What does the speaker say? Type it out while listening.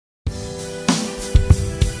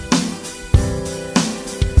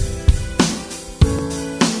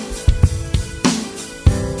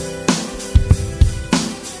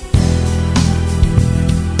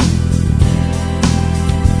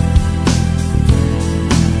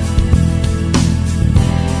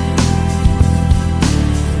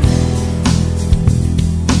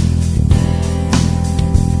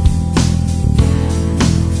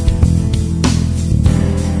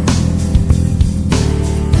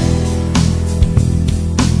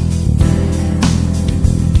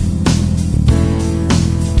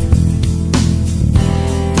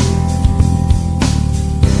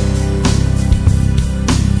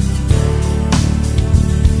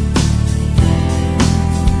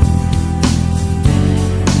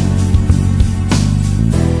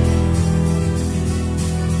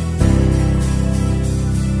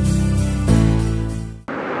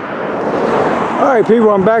Alright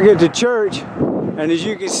people, I'm back at the church, and as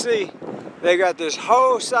you can see, they got this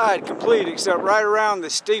whole side complete except right around the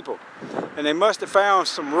steeple. And they must have found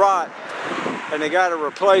some rot, and they got to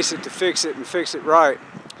replace it to fix it and fix it right.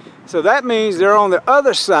 So that means they're on the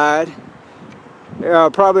other side,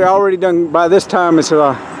 probably already done. By this time it's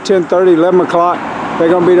 10:30, 11 o'clock. They're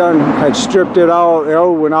going to be done, had stripped it all, the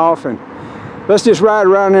old one off, and let's just ride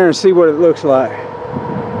around there and see what it looks like.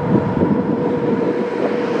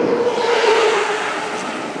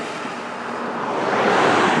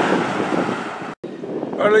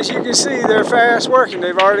 Well, as you can see, they're fast working.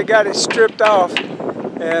 They've already got it stripped off,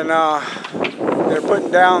 and they're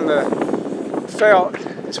putting down the felt.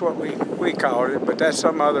 That's what we called it, but that's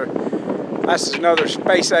that's another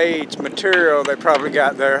space age material they probably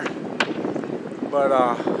got there. But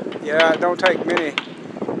yeah, it don't take many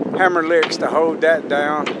hammer licks to hold that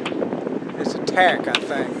down. It's a tack, I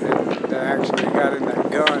think, that actually got in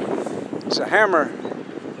that gun. It's a hammer,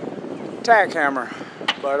 tack hammer,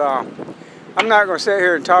 but I'm not going to sit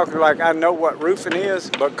here and talk like I know what roofing is,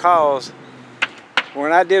 because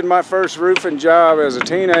when I did my first roofing job as a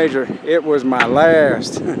teenager, it was my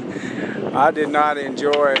last. I did not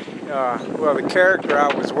enjoy, well, the character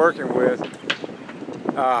I was working with,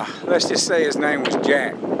 let's just say his name was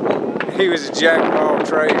Jack. He was a jack of all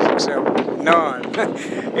trades except none.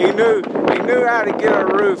 He knew how to get a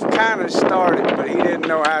roof kind of started, but he didn't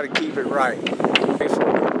know how to keep it right.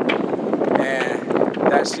 And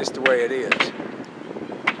that's just the way it is.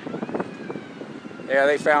 Yeah,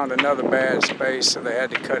 they found another bad space, so they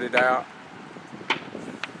had to cut it out.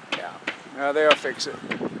 Yeah, now they'll fix it.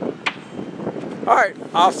 All right,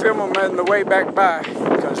 I'll film them on the way back by,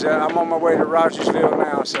 because I'm on my way to Rogersville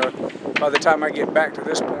now, so by the time I get back to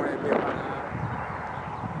this point, it'll be about an hour.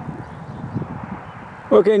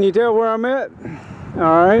 Well, can you tell where I'm at?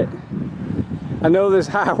 All right. I know this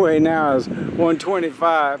highway now is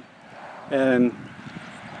 125, and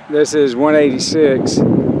this is 186.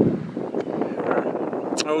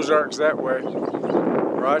 Ozark's that way.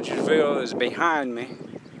 Rogersville is behind me.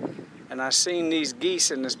 And I seen these geese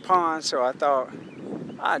in this pond, so I thought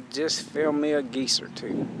I'd just film me a geese or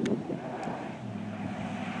two.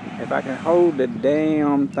 If I can hold the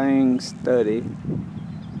damn thing steady,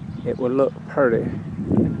 it will look pretty.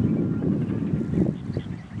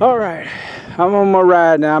 Alright, I'm on my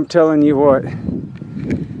ride now. I'm telling you what.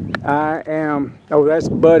 I am, oh, that's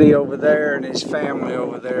Buddy over there and his family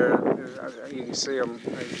over there. You can see them,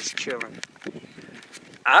 they're just chilling.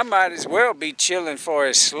 I might as well be chilling for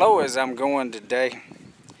as slow as I'm going today.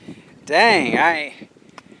 Dang,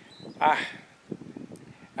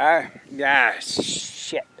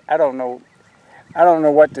 shit. I don't know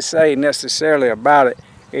what to say necessarily about it,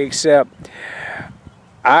 except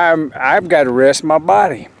I've got to rest my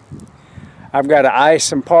body. I've got to ice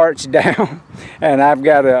some parts down, and I've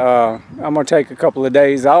got to, I'm going to take a couple of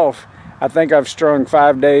days off. I think I've strung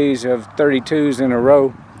 5 days of 32s in a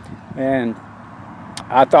row, and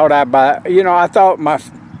I thought I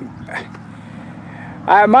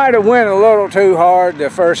might have went a little too hard the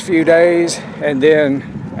first few days, and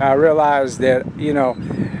then I realized that, you know,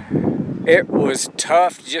 it was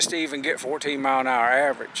tough just to even get 14-mile-an-hour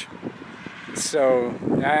average. So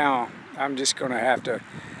now I'm just going to have to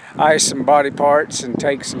ice some body parts and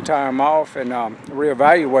take some time off and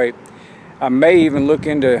reevaluate. I may even look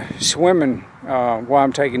into swimming while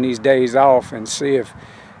I'm taking these days off and see if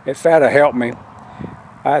that'll help me.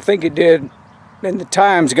 I think it did in the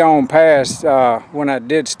times gone past. When I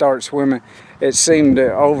did start swimming, it seemed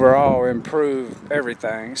to overall improve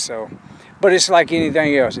everything. So, but it's like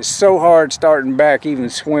anything else. It's so hard starting back, even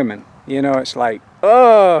swimming. You know, it's like,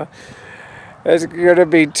 oh, it's gonna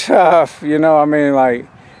be tough. You know, I mean, like,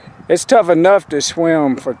 it's tough enough to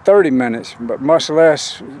swim for 30 minutes, but much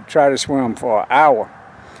less try to swim for an hour,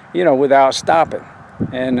 you know, without stopping.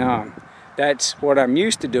 And that's what I'm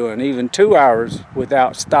used to doing, even 2 hours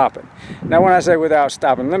without stopping. Now, when I say without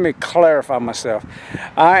stopping, let me clarify myself.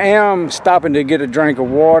 I am stopping to get a drink of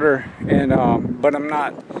water, and but I'm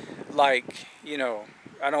not like, you know,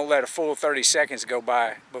 I don't let a full 30 seconds go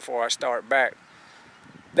by before I start back.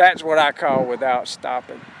 That's what I call without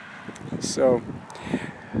stopping. So,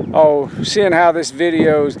 oh, seeing how this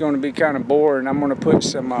video is going to be kind of boring, I'm going to put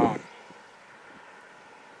some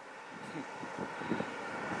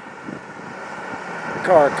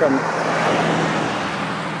car coming.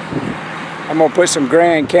 I'm going to put some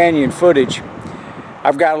Grand Canyon footage.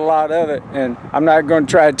 I've got a lot of it, and I'm not going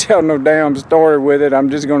to try to tell no damn story with it. I'm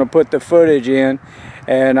just going to put the footage in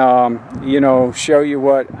and, you know, show you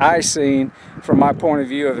what I seen from my point of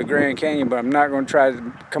view of the Grand Canyon, but I'm not going to try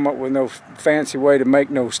to come up with no fancy way to make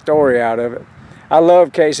no story out of it. I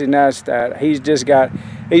love Casey Neistat.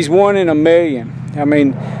 He's one in a million. I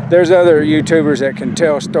mean, there's other YouTubers that can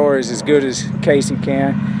tell stories as good as Casey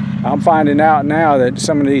can. I'm finding out now that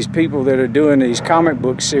some of these people that are doing these comic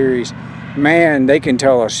book series, man, they can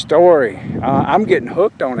tell a story. I'm getting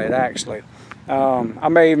hooked on it, actually. I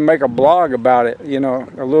may even make a blog about it, you know,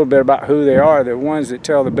 a little bit about who they are, the ones that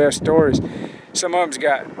tell the best stories. Some of them's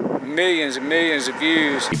got millions and millions of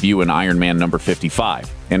views. Debut in Ironman number 55,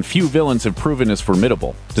 and few villains have proven as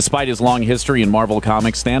formidable. Despite his long history in Marvel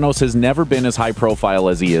Comics, Thanos has never been as high profile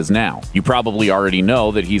as he is now. You probably already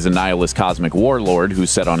know that he's a nihilist cosmic warlord who's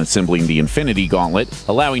set on assembling the Infinity Gauntlet,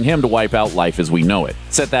 allowing him to wipe out life as we know it.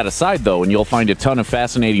 Set that aside though, and you'll find a ton of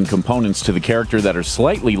fascinating components to the character that are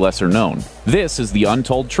slightly lesser known. This is the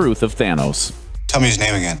untold truth of Thanos. Tell me his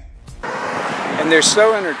name again. And they're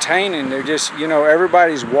so entertaining. They're just, you know,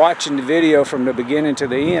 everybody's watching the video from the beginning to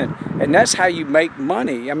the end. And that's how you make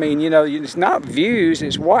money. I mean, you know, it's not views,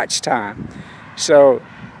 it's watch time. So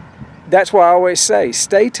that's why I always say,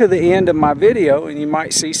 stay to the end of my video and you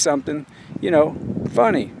might see something, you know,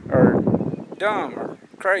 funny or dumb or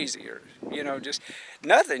crazy or, you know, just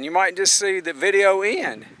nothing. You might just see the video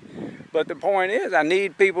end. But the point is, I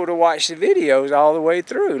need people to watch the videos all the way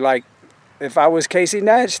through. Like if I was Casey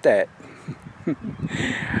Neistat.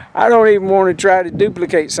 I don't even want to try to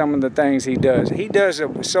duplicate some of the things he does. He does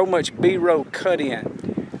so much B-roll cut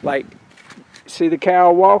in. Like, see the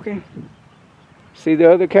cow walking? See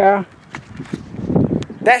the other cow?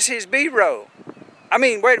 That's his B-roll. I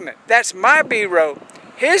mean, wait a minute. That's my B-roll.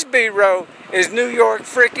 His B-roll is New York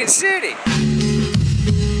freaking City.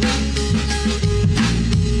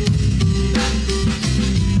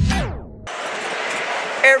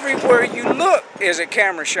 Everywhere you look is a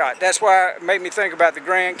camera shot. That's why it made me think about the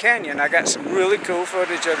Grand Canyon. I got some really cool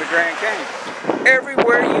footage of the Grand Canyon.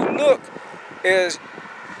 Everywhere you look is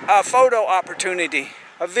a photo opportunity,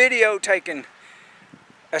 a video taking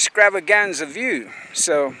extravaganza view.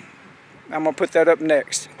 So I'm gonna put that up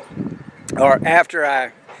next, or after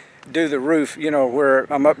I do the roof, you know,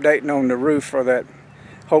 where I'm updating on the roof for that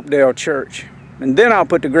Hopedale church. And then I'll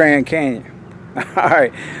put the Grand Canyon. All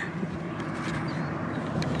right.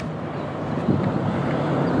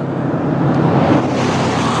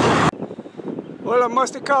 Well, I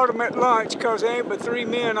must have caught them at lunch because there ain't but 3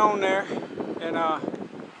 men on there, and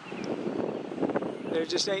there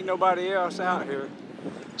just ain't nobody else out here.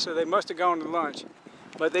 So they must have gone to lunch.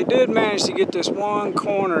 But they did manage to get this one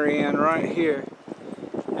corner in right here.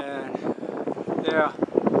 And yeah,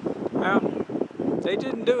 well, they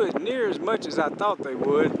didn't do it near as much as I thought they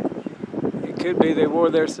would. It could be they wore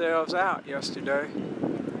themselves out yesterday.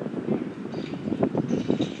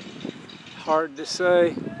 Hard to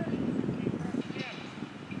say.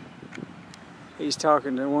 He's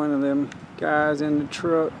talking to one of them guys in the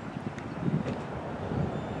truck.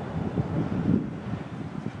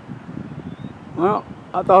 Well,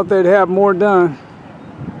 I thought they'd have more done,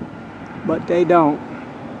 but they don't.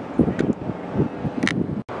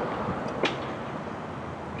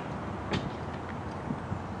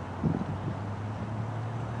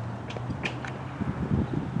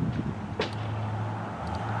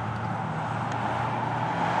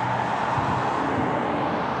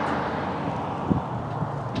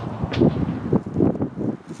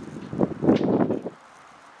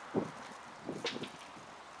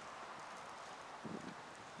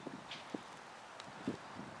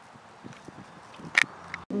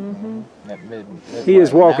 He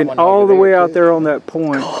is walking all the way out there on that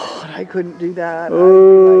point. God, I couldn't do that.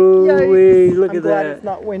 Oh, like, look at glad that. It's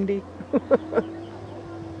not windy.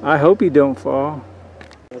 I hope he don't fall.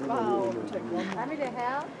 Want me to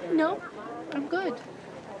help? No, I'm good.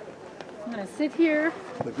 I'm gonna sit here.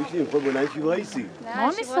 But we should put one nice you lacy.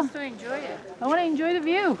 Nah, she wants to enjoy it. I want to enjoy the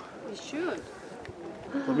view. You should.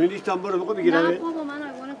 But we need somebody to get No, it. Mama,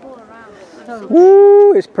 I want to go around.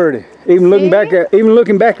 Woo, it's pretty. Even looking back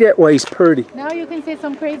that way, it's pretty. Now you can say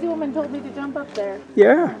some crazy woman told me to jump up there.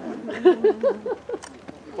 Yeah.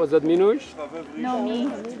 Was that Minush? No,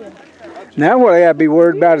 me. Now what I gotta be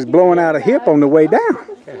worried about is blowing out a hip on the way down.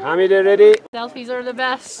 Selfies are the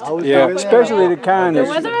best. Yeah, especially the kind The that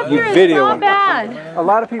weather up you here is video. not bad. A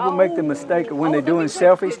lot of people make the mistake of when they're doing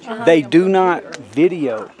selfies, they do not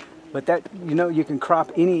video. But that, you know, you can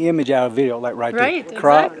crop any image out of video, like right there. Right,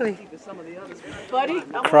 Crop. exactly. Buddy,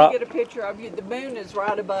 I Crop. want to get a picture of you. The moon is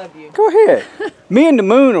right above you. Go ahead. Me and the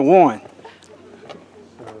moon are one.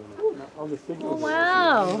 Oh,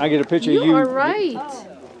 wow. I get a picture of you. You are right.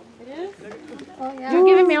 You're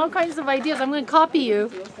giving me all kinds of ideas. I'm going to copy you.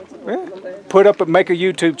 Yeah. Put up and make a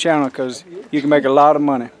YouTube channel because you can make a lot of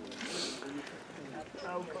money.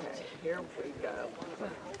 Here we go.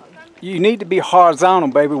 You need to be horizontal,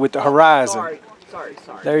 baby, with the horizon. Sorry.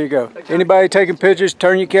 There you go. Anybody taking pictures,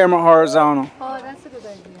 turn your camera horizontal. Oh, that's a good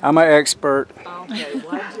idea. I'm an expert. Okay,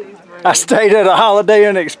 1, 2, 3. I stayed at a Holiday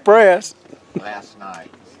Inn Express. Last night.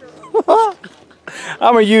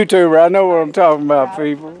 I'm a YouTuber. I know what I'm talking about,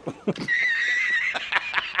 people.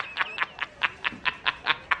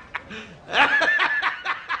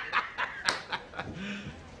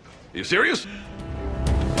 You serious?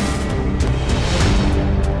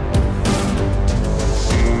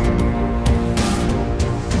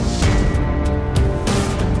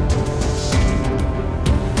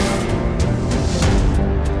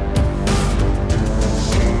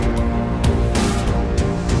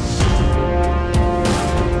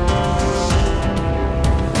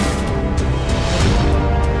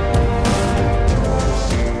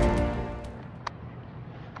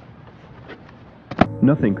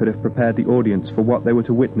 Nothing could have prepared the audience for what they were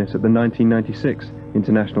to witness at the 1996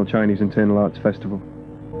 International Chinese Internal Arts Festival.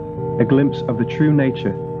 A glimpse of the true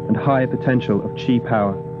nature and higher potential of Qi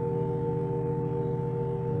power